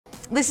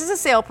This is a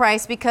sale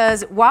price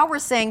because while we're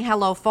saying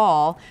hello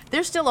fall,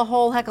 there's still a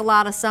whole heck of a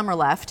lot of summer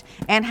left.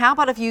 And how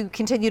about if you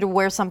continue to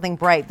wear something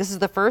bright? This is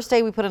the first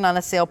day we put it on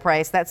a sale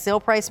price. That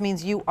sale price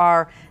means you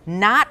are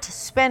not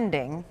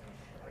spending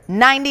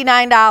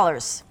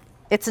 $99.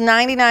 It's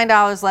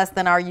 $99 less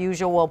than our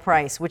usual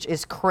price, which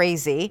is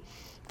crazy.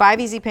 5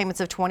 easy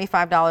payments of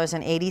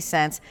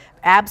 $25.80.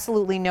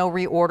 Absolutely no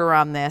reorder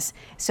on this.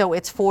 So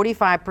it's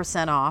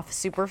 45% off.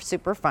 Super,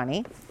 super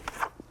funny.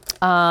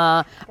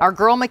 Our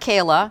girl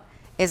Michaela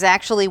is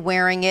actually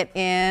wearing it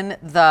in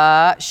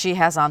she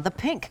has on the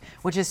pink,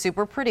 which is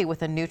super pretty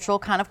with a neutral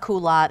kind of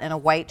culotte and a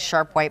white,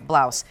 sharp white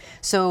blouse.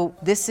 So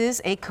this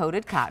is a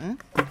coated cotton.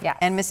 Yes.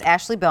 And Miss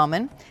Ashley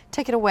Bellman,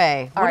 take it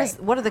away.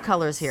 What are the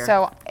colors here?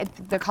 So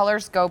the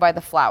colors go by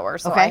the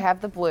flowers. So Okay. I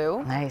have the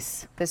blue.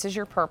 Nice. This is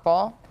your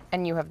purple,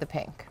 and you have the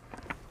pink.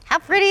 How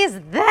pretty is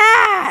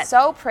that?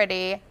 So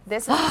pretty.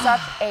 This is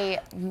such a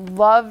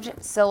loved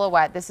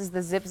silhouette. This is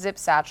the Zip Zip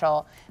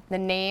Satchel. The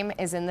name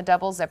is in the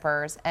double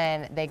zippers,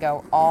 and they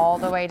go all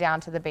the way down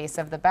to the base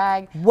of the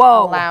bag,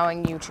 Whoa.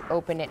 allowing you to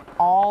open it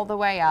all the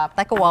way up.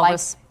 Like a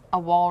walrus. Like a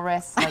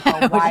walrus, like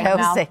a wide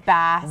mouth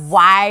bass.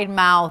 Wide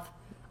mouth.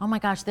 Oh my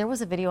gosh, there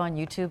was a video on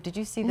YouTube. Did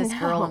you see this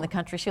girl in the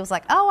country? She was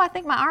like, oh, I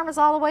think my arm is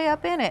all the way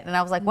up in it. And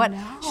I was like, what?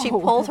 No. She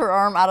pulled her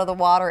arm out of the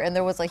water and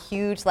there was a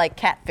huge like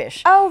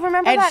catfish. Oh,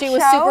 remember and that she show?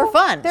 was super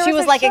fun. There She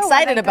was a like show where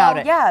excited they about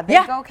go, it. Yeah, they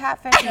go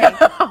catfishing.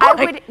 I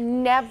would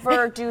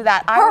never do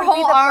that. I Her would be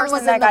whole the arm person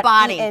was that in the got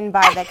body. eaten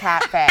by the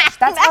catfish.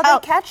 That's how No.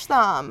 they catch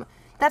them.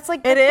 That's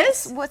like It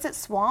is? What's it,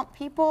 swamp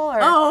people or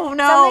Oh,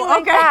 no. something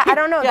like Okay. that? I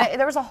don't know. Yeah.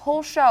 There was a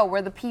whole show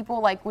where the people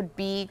like would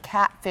be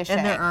catfishing.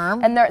 In their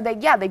arm? And they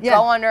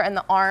go under and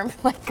the arm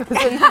like goes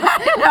in.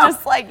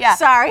 Just like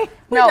Sorry,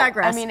 we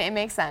digress. I mean it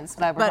makes sense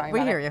that we're But talking we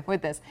about hear it you.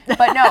 with this.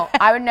 But no,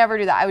 I would never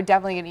do that. I would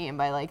definitely get eaten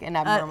by like an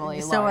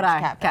abnormally so large would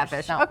I.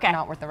 catfish. No, Okay.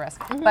 not worth the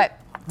risk. But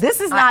this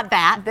is not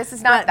that. this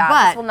is not that.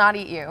 But This will not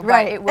eat you.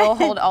 Right. But it will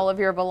hold all of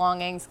your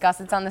belongings.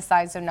 Gussets on the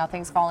side so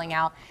nothing's falling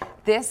out.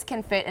 This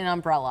can fit an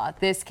umbrella.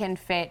 This can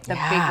fit the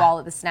big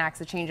wallet, the snacks,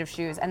 the change of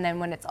shoes. And then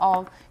when it's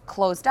all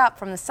closed up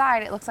from the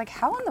side, it looks like,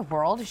 how in the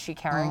world is she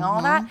carrying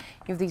all that?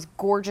 You have these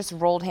gorgeous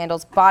rolled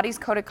handles. Body's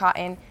coated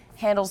cotton.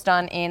 Handles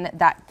done in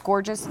that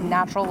gorgeous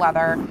natural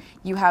leather.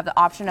 You have the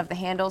option of the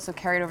handle, so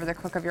carry it over the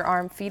crook of your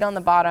arm, feet on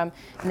the bottom,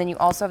 and then you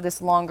also have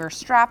this longer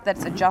strap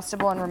that's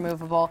adjustable and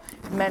removable,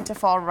 meant to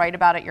fall right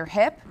about at your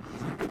hip.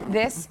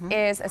 This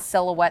is a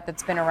silhouette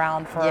that's been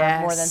around for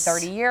more than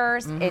 30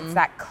 years. It's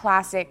that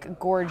classic,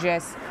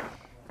 gorgeous,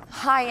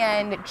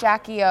 high-end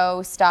Jackie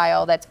O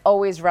style that's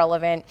always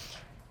relevant.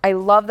 I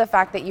love the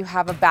fact that you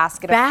have a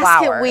basket of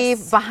flowers. Basket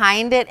weave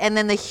behind it, and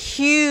then the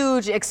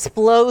huge,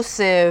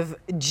 explosive,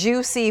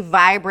 juicy,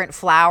 vibrant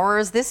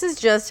flowers. This is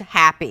just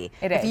happy.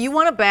 It If is. you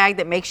want a bag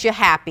that makes you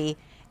happy,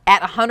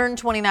 at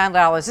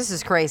 $129, this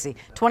is crazy.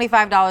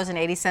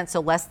 $25.80, so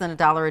less than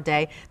 $1 a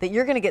day, that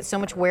you're going to get so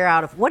much wear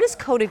out of. What is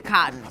coated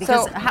cotton?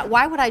 Because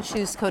why would I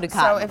choose coated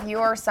cotton? So if you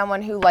are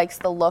someone who likes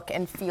the look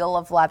and feel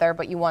of leather,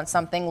 but you want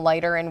something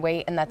lighter in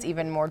weight and that's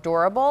even more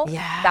durable,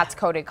 that's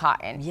coated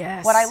cotton.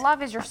 Yes. What I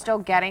love is you're still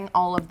getting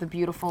all of the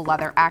beautiful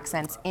leather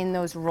accents in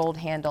those rolled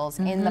handles,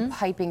 in the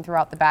piping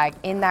throughout the bag,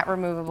 in that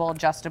removable,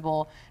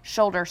 adjustable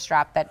shoulder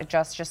strap that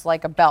adjusts just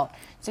like a belt.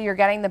 So you're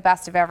getting the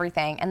best of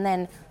everything. And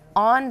then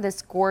on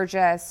this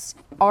gorgeous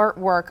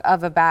artwork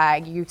of a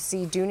bag, you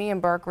see Dooney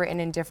and Bourke written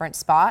in different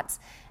spots.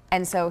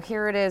 And so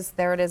here it is,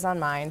 there it is on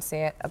mine. See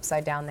it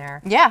upside down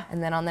there. Yeah.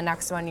 And then on the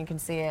next one, you can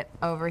see it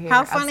over here.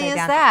 How funny upside is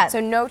down. that? So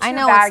no two I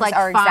know, bags it's like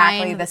are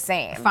exactly the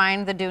same.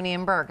 Find the Dooney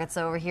and Bourke. It's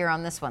over here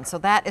on this one. So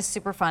that is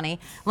super funny.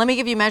 Let me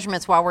give you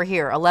measurements while we're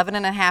here.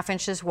 11.5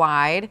 inches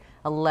wide,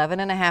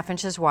 11.5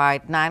 inches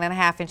wide,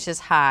 9.5 inches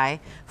high,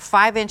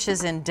 5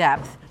 inches in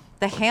depth.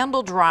 The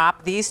handle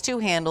drop, these two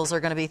handles are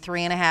going to be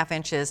 3.5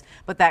 inches,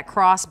 but that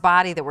cross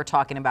body that we're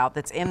talking about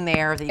that's in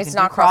there that you It's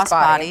can not do cross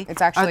body.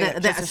 It's actually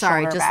just a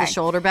shoulder the bag.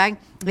 shoulder bag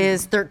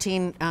is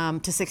 13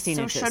 to 16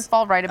 So it inches. should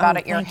fall right about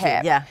at your thank you.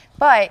 hip. Yeah.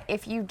 But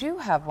if you do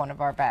have one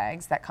of our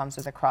bags that comes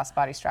with a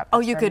crossbody strap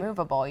that's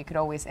removable, you could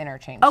always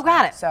interchange. Oh,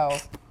 got it. So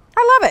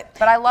I love it.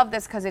 But I love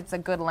this because it's a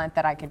good length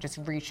that I could just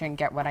reach and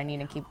get what I need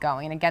and keep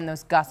going. And again,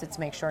 those gussets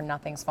make sure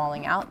nothing's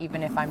falling out,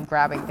 even if I'm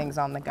grabbing things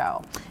on the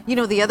go. You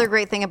know, the other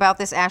great thing about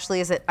this, Ashley,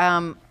 is that,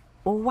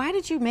 well, why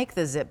did you make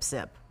the zip?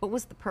 What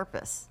was the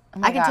purpose?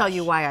 I can tell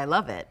you why I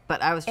love it,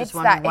 but I was just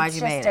wondering why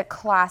you made it. It's just a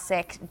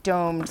classic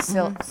domed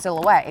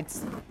silhouette.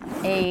 It's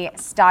a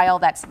style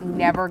that's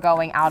never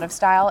going out of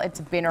style.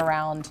 It's been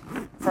around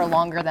for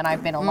longer than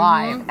I've been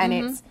alive. And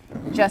it's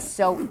just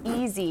so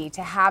easy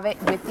to have it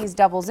with these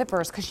double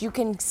zippers because you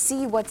can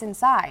see what's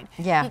inside.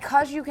 Yeah.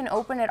 Because you can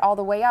open it all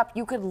the way up,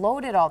 you could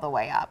load it all the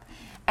way up.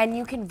 and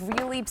you can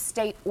really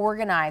stay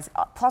organized.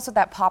 Plus with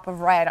that pop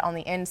of red on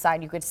the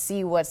inside, you could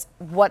see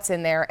what's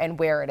in there and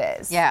where it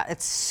is. Yeah,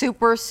 it's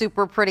super,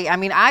 super pretty. I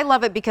mean, I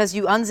love it because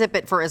you unzip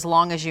it for as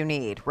long as you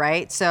need,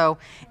 right? So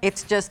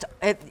it's just,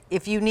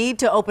 if you need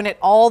to open it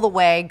all the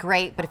way,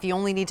 great. But if you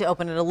only need to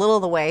open it a little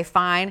of the way,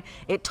 fine.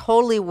 It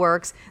totally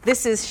works.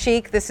 This is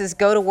chic. This is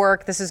go to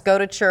work. This is go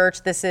to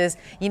church. This is,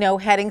 you know,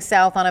 heading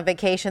south on a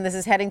vacation. This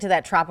is heading to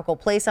that tropical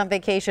place on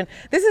vacation.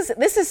 This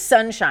is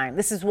sunshine.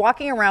 This is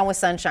walking around with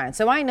sunshine.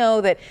 So I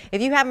know that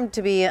if you happen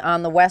to be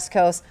on the West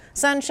Coast,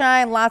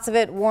 sunshine, lots of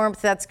it,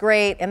 warmth, that's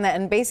great.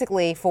 And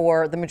basically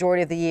for the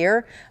majority of the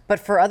year. But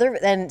for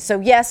so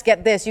yes,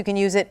 get this, you can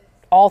use it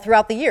all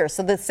throughout the year.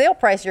 So the sale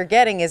price you're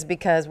getting is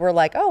because we're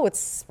like, oh, it's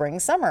spring,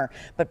 summer.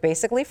 But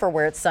basically for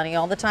where it's sunny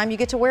all the time, you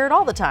get to wear it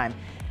all the time.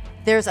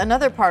 There's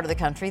another part of the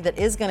country that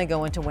is going to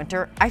go into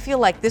winter. I feel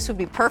like this would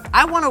be perfect.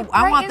 I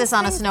want this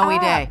on a snowy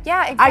day.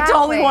 Yeah, exactly. I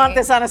totally want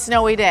this on a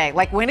snowy day.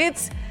 Like when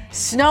it's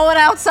snowing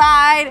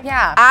outside,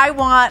 yeah. I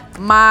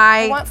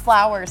want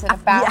flowers in a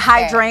basket.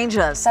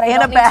 Hydrangeas that I in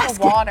don't a need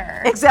basket. To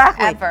water.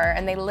 Exactly. Ever,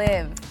 and they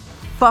live.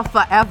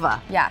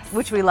 Forever. Yes.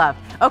 Which we love.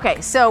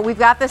 Okay, so we've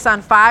got this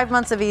on 5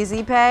 months of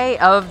easy pay.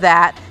 Of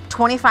that,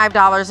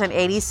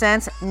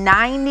 $25.80,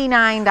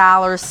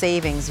 $99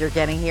 savings you're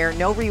getting here.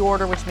 No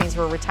reorder, which means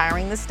we're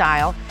retiring the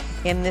style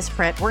in this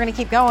print. We're going to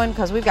keep going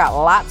because we've got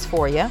lots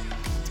for you.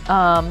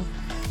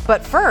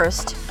 But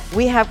first,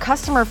 we have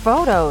customer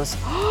photos.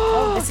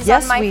 Oh, this is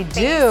yes, on my we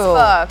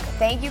Facebook. do.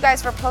 Thank you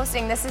guys for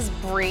posting. This is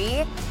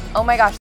Bree. Oh my gosh.